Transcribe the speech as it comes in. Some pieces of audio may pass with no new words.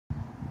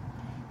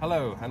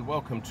Hello and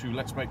welcome to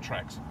Let's Make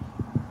Tracks.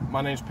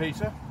 My name's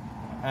Peter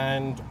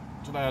and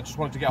today I just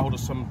wanted to get hold of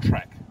some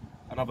track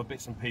and other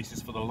bits and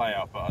pieces for the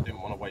layout, but I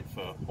didn't want to wait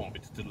for Hornby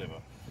to deliver.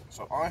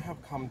 So I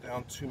have come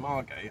down to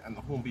Margate and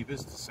the Hornby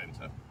Visitor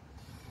Centre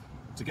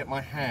to get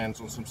my hands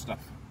on some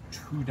stuff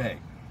today.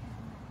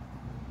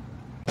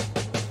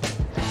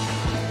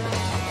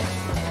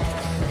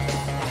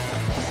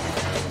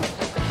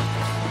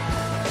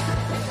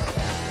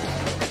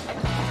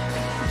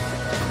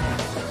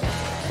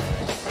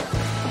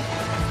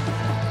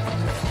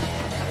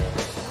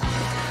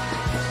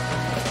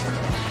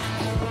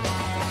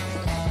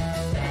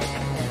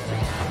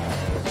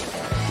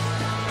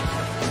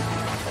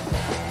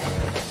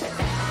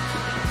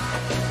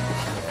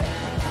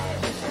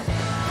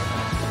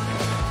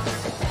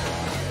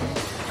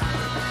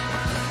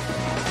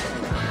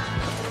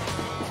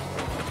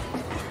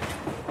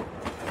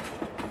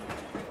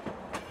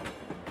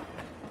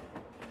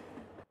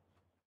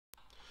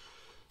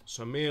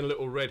 So me and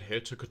Little Red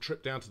here took a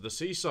trip down to the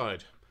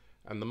seaside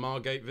and the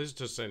Margate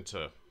Visitor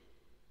Centre.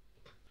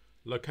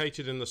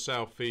 Located in the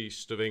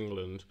southeast of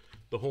England,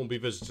 the Hornby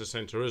Visitor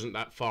Centre isn't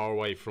that far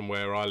away from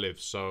where I live,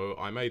 so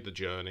I made the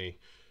journey,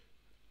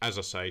 as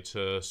I say,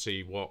 to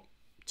see what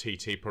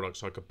TT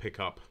products I could pick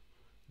up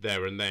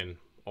there and then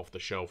off the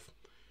shelf.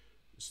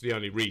 It's the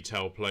only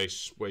retail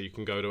place where you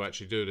can go to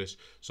actually do this,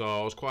 so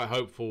I was quite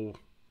hopeful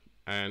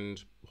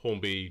and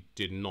Hornby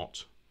did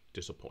not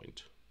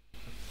disappoint.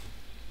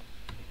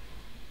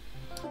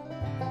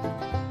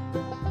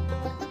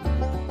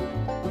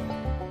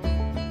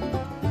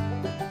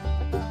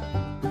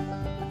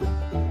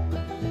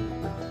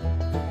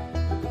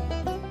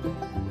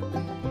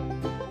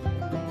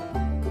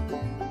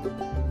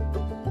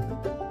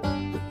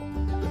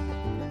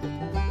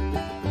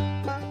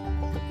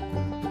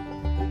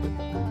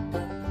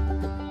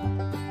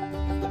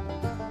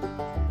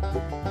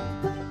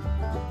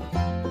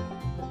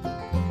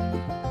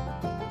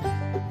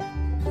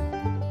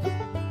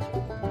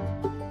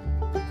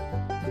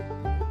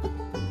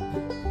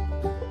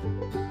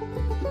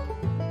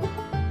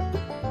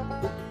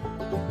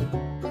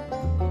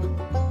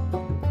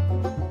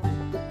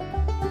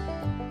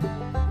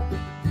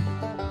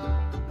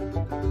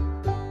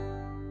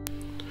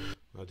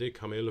 I did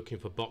come here looking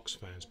for box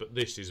fans, but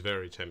this is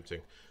very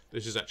tempting.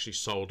 This is actually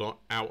sold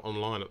out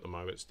online at the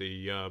moment. It's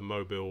the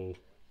mobile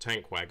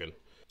tank wagon.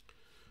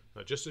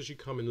 Now, just as you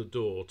come in the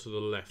door to the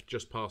left,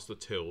 just past the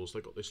tills,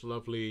 they've got this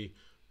lovely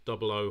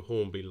 00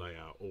 Hornby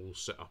layout all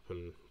set up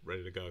and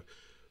ready to go.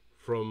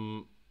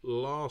 From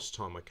last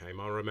time I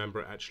came, I remember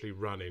it actually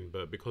running,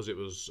 but because it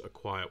was a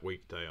quiet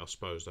weekday, I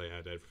suppose they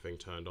had everything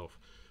turned off.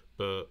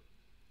 But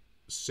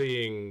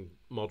seeing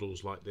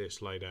models like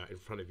this laid out in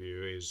front of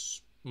you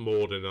is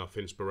more than enough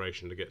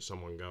inspiration to get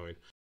someone going.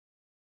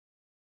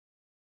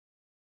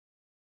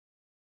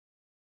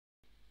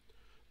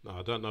 Now,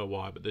 I don't know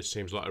why, but this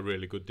seems like a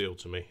really good deal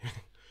to me.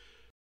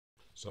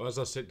 So as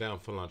I sit down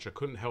for lunch, I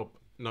couldn't help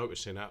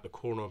noticing out the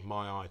corner of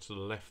my eye to the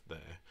left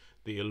there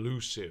the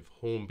elusive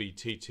Hornby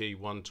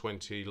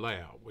TT120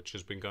 layout, which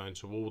has been going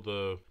to all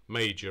the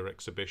major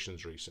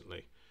exhibitions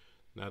recently.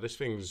 Now, this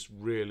thing's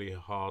really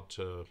hard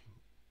to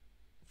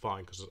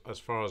find because, as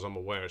far as I'm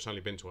aware, it's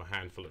only been to a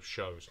handful of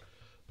shows.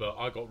 But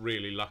I got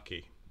really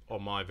lucky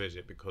on my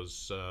visit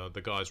because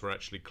the guys were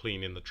actually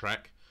cleaning the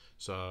track,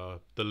 so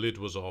the lid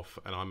was off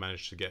and I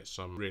managed to get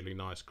some really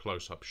nice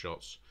close-up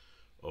shots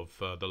of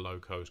the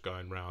locos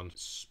going round.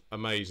 It's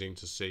amazing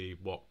to see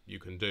what you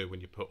can do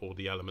when you put all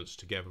the elements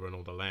together and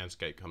all the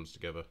landscape comes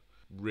together.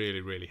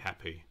 Really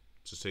happy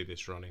to see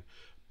this running.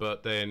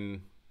 But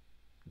then,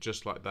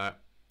 just like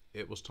that,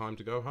 it was time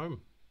to go home.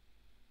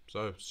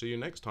 So see you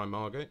next time,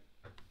 Margate.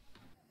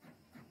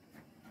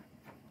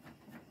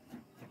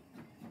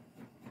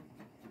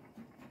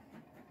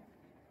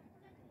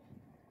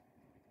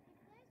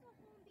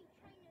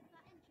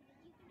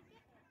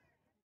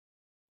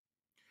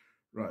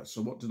 Right,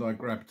 so what did I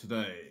grab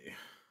today?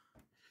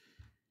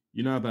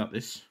 You know about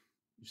this,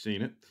 you've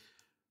seen it.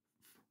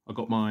 I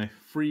got my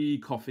free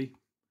coffee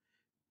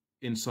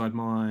inside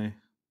my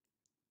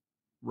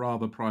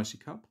rather pricey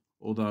cup,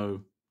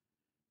 although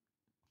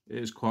it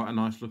is quite a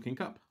nice looking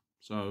cup,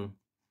 so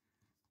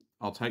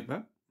I'll take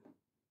that.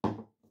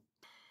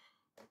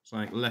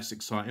 Something less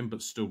exciting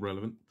but still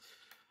relevant.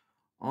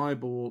 I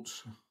bought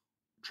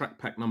track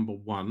pack number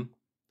 1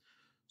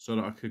 so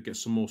that I could get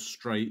some more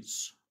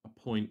straights, a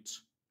point,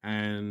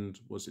 and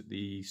was it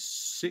the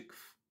 6th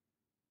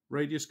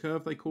radius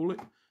curve they call it?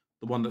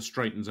 The one that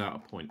straightens out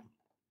a point.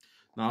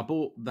 Now I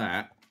bought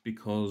that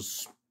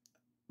because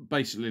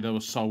basically they were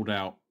sold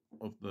out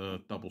of the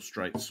double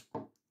straights.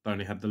 They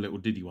only had the little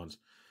diddy ones.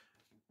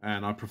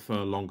 And I prefer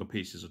longer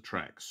pieces of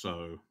track.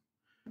 So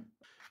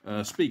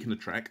speaking of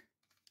track,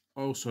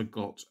 I also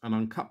got an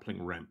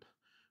uncoupling ramp,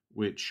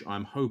 which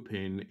I'm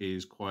hoping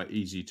is quite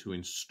easy to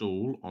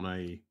install on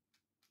a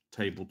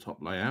tabletop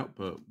layout,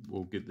 but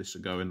we'll give this a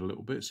go in a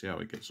little bit, see how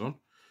it gets on.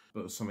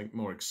 But there's something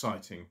more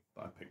exciting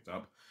that I picked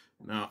up.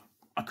 Now,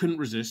 I couldn't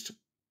resist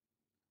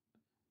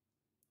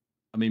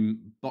I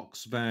mean,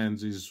 box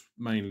vans is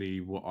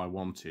mainly what I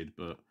wanted,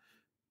 but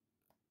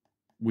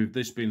with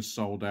this being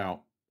sold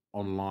out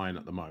online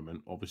at the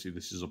moment, obviously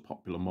this is a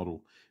popular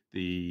model,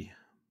 the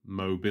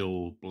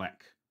Mobile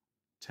Black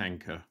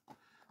tanker,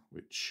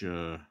 which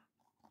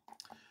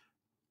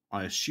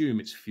I assume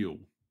it's fuel.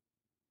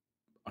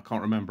 I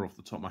can't remember off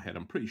the top of my head.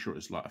 I'm pretty sure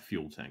it's like a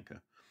fuel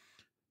tanker.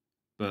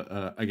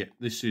 But again,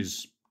 this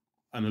is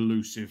an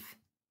elusive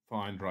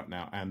find right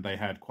now, and they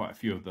had quite a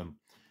few of them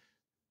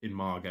in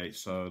Margate,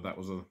 so that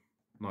was a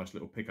nice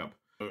little pickup.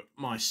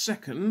 My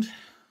second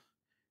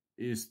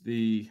is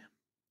the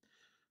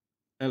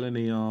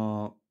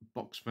LNER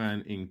box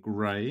van in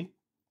grey,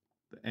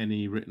 the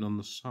NE written on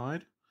the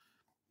side.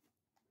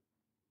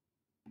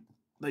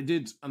 They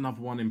did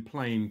another one in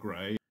plain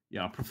grey.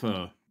 Yeah, I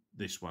prefer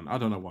this one. I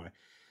don't know why.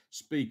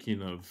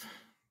 Speaking of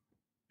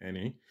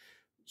NE,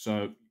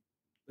 so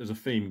there's a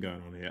theme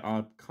going on here.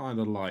 I kind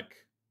of like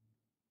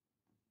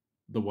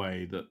the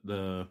way that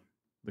the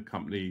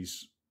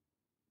company's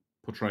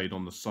portrayed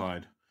on the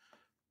side.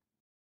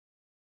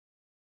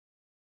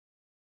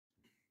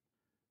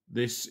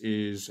 This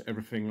is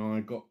everything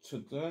I got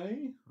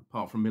today,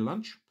 apart from my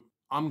lunch.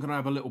 I'm going to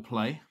have a little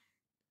play,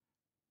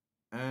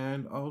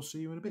 and I'll see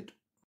you in a bit.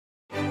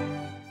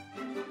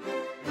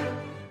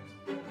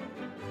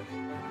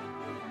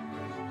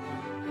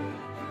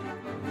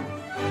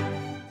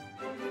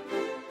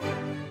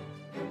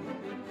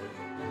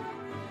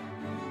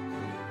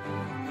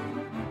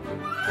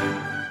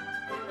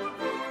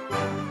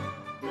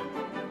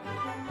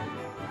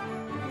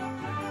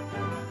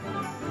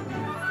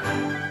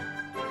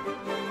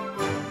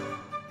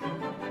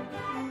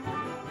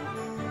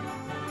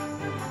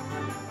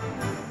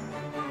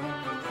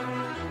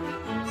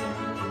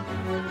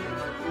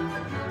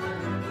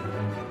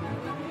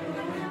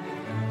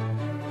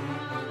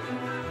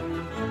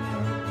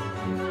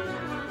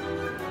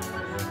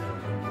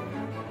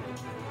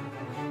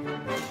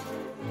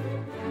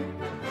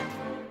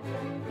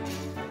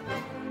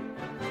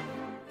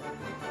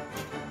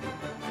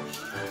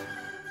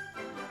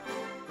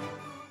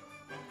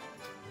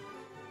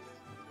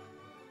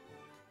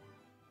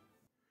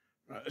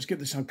 Right, let's give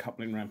this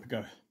uncoupling ramp a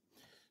go.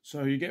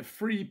 So you get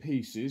 3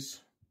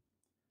 pieces,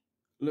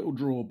 little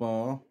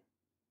drawbar,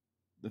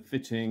 the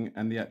fitting,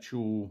 and the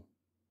actual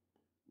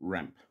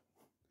ramp.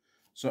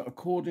 So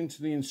according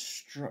to the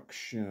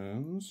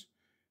instructions,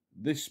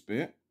 this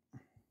bit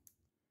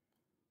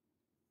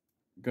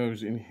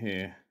goes in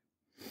here.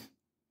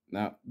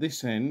 Now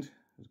this end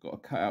has got a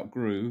cut-out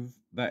groove.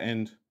 That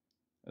end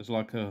is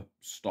like a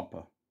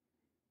stopper.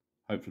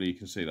 Hopefully you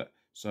can see that.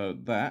 So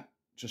that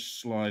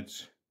just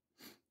slides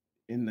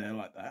in there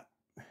like that.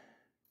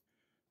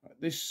 Right,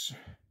 this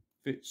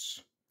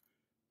fits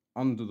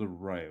under the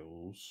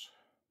rails.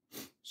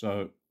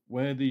 So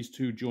where these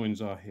 2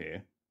 joins are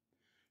here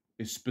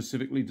is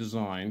specifically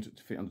designed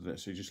to fit under there.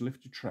 So you just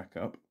lift your track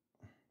up,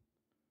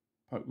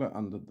 poke that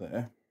under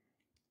there.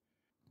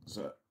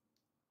 So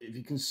if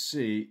you can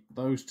see,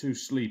 those 2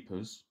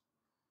 sleepers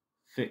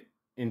fit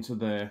into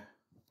there,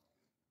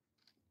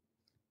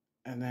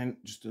 and then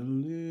just a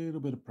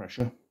little bit of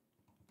pressure,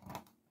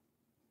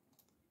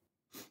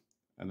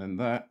 and then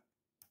that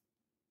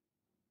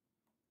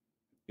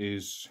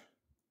is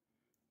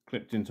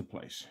clipped into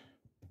place.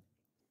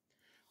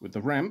 With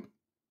the ramp,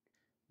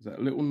 there's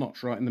that little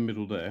notch right in the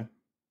middle there.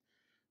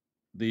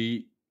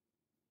 The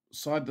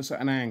side that's at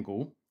an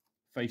angle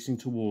facing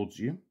towards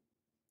you,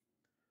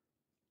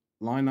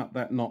 line up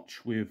that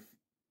notch with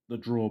the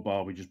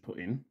drawbar we just put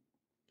in.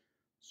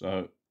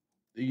 So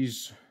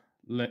these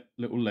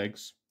little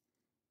legs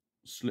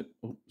slip.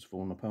 Oh, it's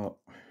falling apart.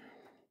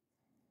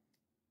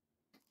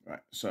 Right,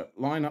 so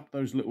line up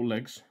those little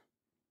legs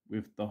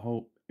with the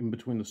hole in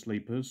between the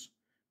sleepers,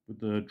 with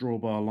the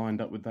drawbar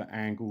lined up with that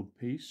angled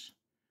piece,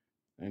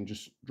 and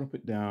just drop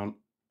it down.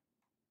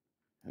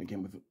 And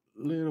again, with a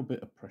little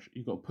bit of pressure,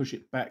 you've got to push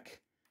it back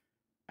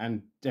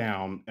and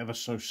down ever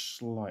so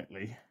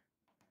slightly.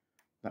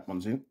 That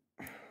one's in,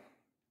 I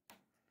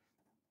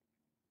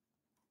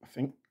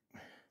think.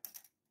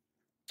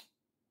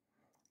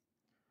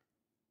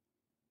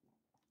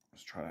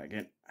 Let's try that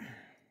again. Let's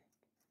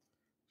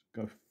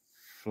go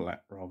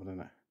flat rather than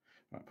that.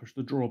 Right, push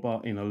the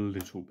drawbar in a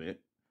little bit.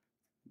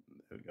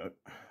 There we go.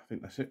 I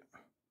think that's it.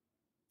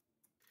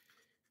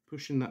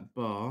 Pushing that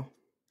bar,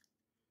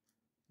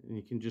 and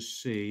you can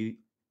just see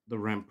the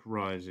ramp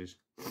rises.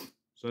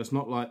 So it's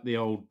not like the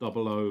old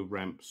 00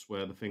 ramps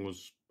where the thing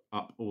was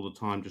up all the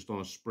time just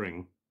on a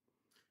spring.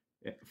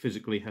 It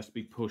physically has to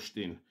be pushed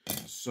in.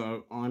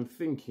 So I'm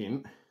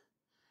thinking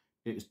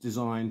it's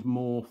designed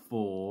more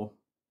for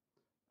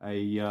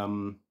a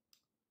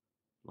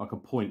like a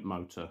point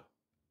motor.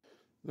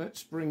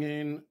 Let's bring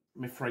in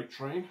my freight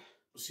train,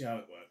 see how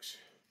it works.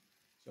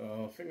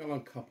 So I think I'll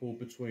uncouple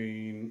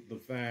between the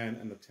van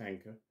and the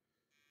tanker.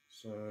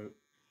 So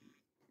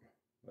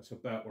that's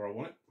about where I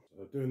want it.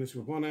 So doing this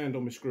with one hand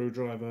on my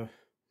screwdriver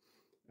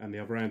and the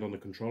other hand on the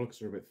controller because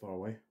they're a bit far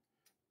away.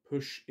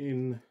 Push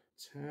in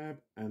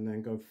tab and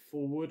then go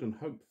forward, and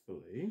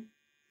hopefully,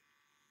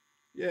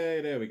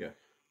 yay, there we go.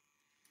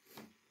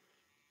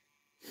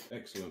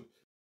 Excellent.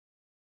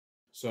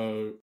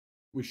 So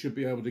we should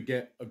be able to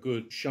get a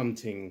good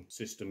shunting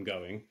system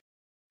going.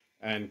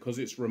 And because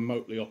it's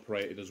remotely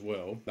operated as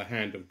well, the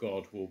hand of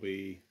God will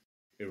be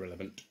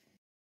irrelevant.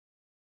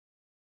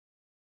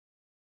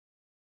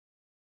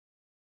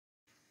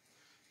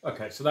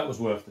 Okay, so that was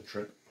worth the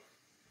trip.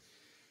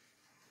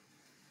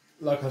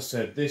 Like I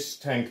said, this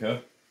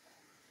tanker,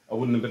 I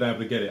wouldn't have been able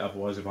to get it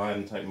otherwise if I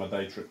hadn't taken my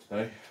day trip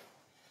today.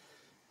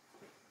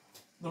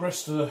 The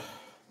rest of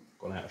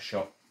gone out of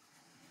shot.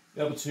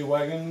 The other two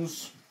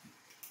wagons,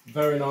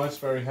 very nice,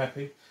 very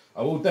happy.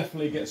 I will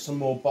definitely get some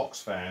more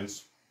box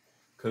fans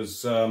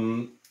because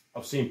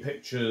I've seen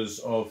pictures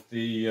of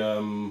the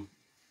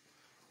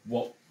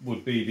what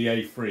would be the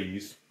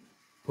A3s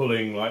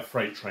pulling like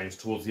freight trains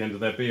towards the end of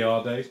their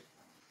BR days,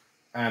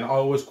 and I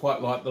always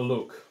quite like the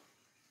look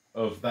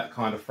of that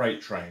kind of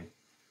freight train,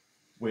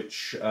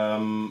 which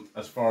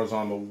as far as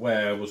I'm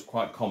aware was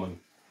quite common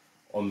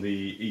on the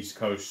East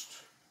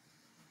Coast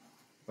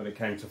when it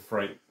came to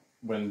freight,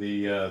 when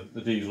the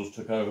diesels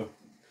took over.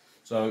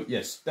 So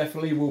yes,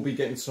 definitely we'll be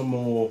getting some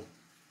more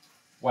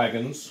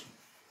wagons.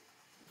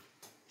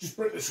 Just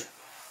bring this.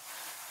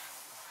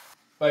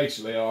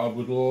 Basically, I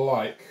would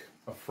like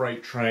a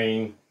freight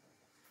train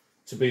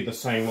to be the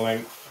same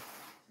length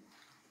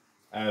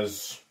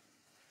as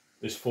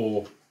this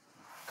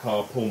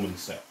 4-car Pullman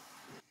set.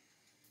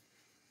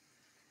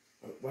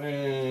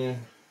 Where?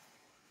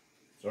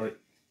 Sorry.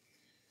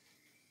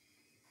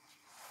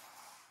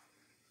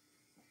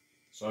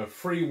 So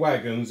 3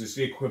 wagons is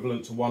the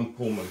equivalent to 1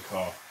 Pullman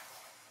car.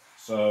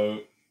 So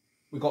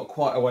we've got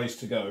quite a ways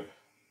to go.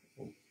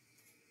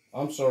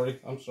 I'm sorry.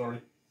 Oh,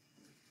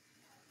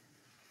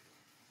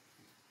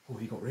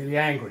 he got really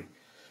angry.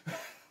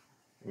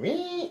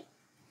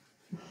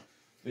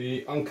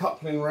 The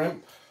uncoupling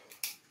ramp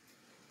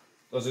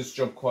does its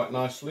job quite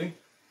nicely.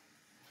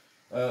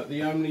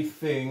 The only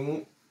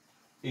thing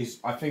is,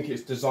 I think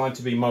it's designed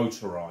to be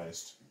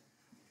motorised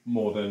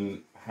more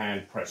than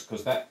hand pressed,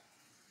 because that,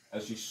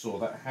 as you saw,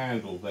 that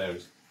handle there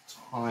is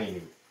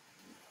tiny.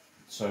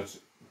 So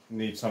you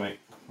need something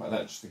like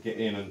that just to get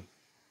in. And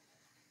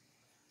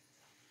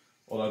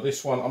although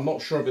this one, I'm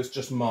not sure if it's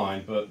just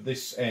mine, but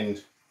this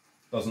end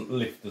doesn't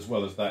lift as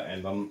well as that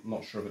end. I'm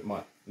not sure if it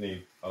might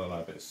need, I don't know,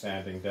 a bit of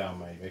sanding down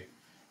maybe.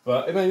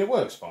 But I mean, it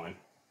works fine.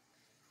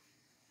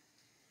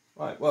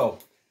 Right, well,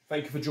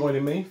 thank you for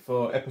joining me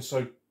for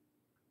episode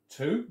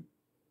 2.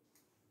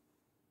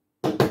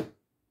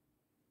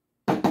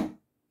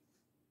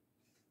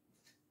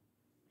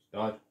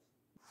 Died.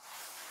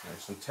 There's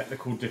some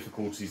technical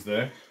difficulties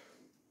there.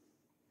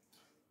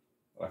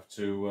 I'll have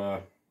to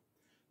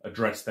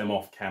address them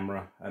off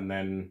camera and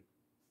then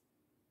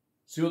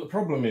see what the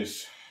problem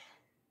is.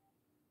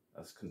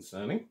 That's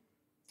concerning.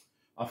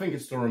 I think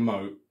it's the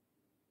remote,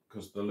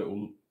 because the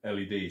little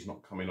LED is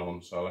not coming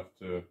on, so I'll have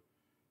to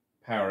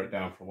power it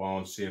down for a while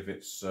and see if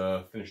it's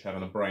finished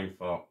having a brain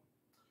fart.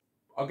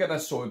 I'll get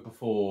that sorted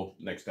before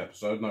next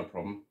episode, no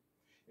problem.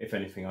 If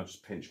anything, I'll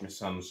just pinch my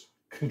son's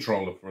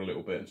controller for a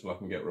little bit until I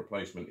can get a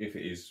replacement, if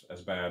it is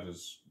as bad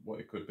as what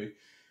it could be.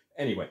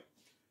 Anyway,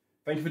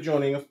 thank you for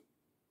joining us.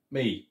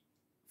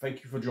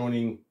 Thank you for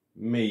joining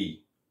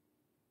me.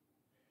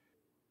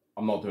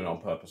 I'm not doing it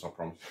on purpose, I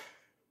promise.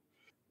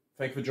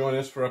 Thank you for joining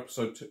us for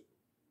episode 2.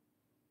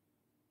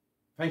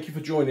 Thank you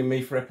for joining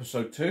me for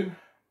episode 2.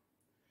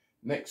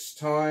 Next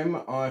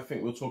time, I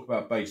think we'll talk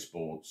about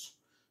baseboards.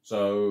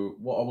 So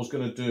what I was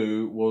going to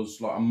do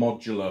was like a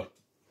modular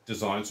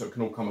design so it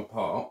can all come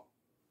apart.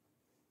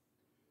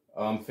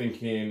 I'm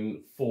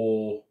thinking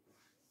 4,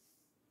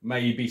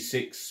 maybe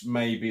 6,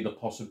 maybe the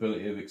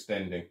possibility of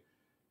extending.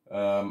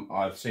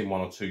 I've seen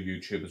 1 or 2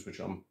 YouTubers which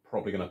I'm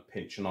probably going to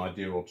pinch an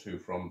idea or 2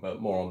 from, but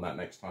more on that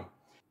next time.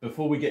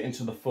 Before we get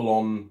into the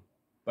full-on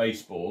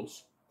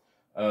baseboards,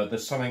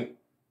 there's something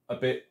a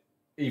bit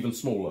even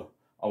smaller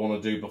I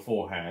want to do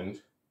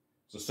beforehand.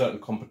 It's a certain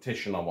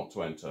competition I want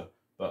to enter,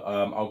 but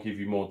I'll give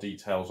you more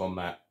details on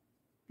that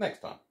next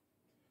time.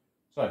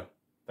 So,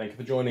 thank you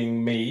for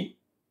joining me,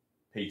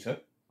 Peter.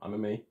 I'm a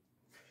me.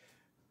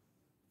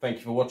 Thank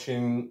you for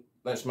watching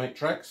Let's Make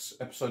Tracks,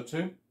 episode 2,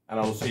 and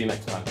I will see you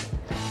next time.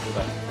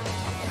 Goodbye.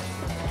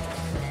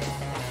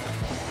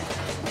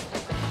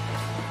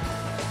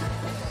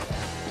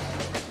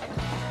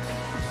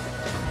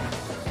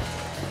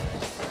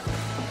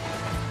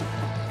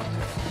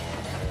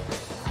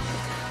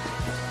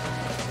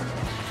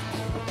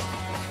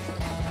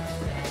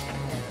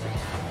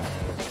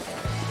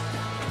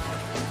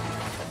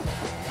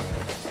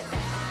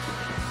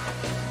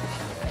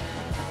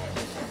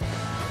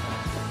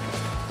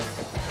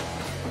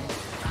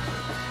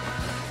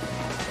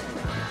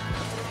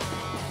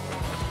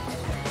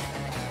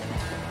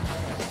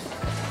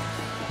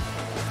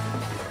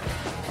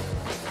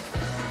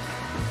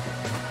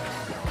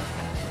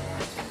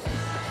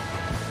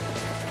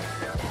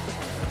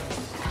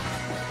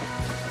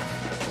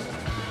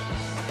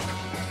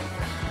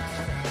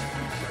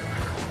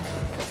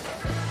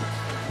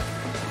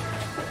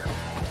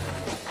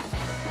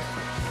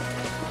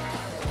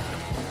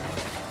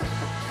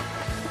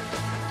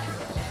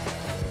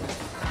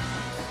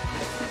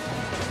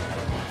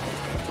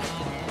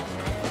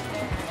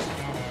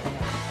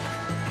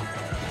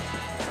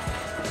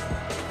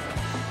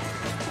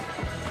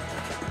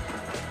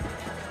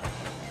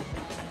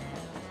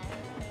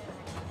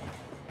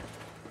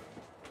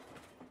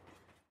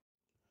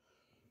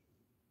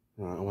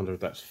 Right, I wonder if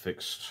that's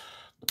fixed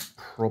the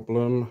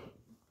problem.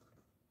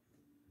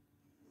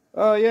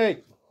 Oh,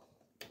 yay!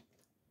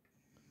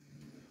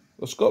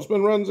 The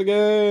Scotsman runs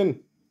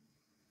again!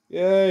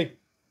 Yay!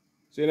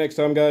 See you next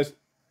time, guys.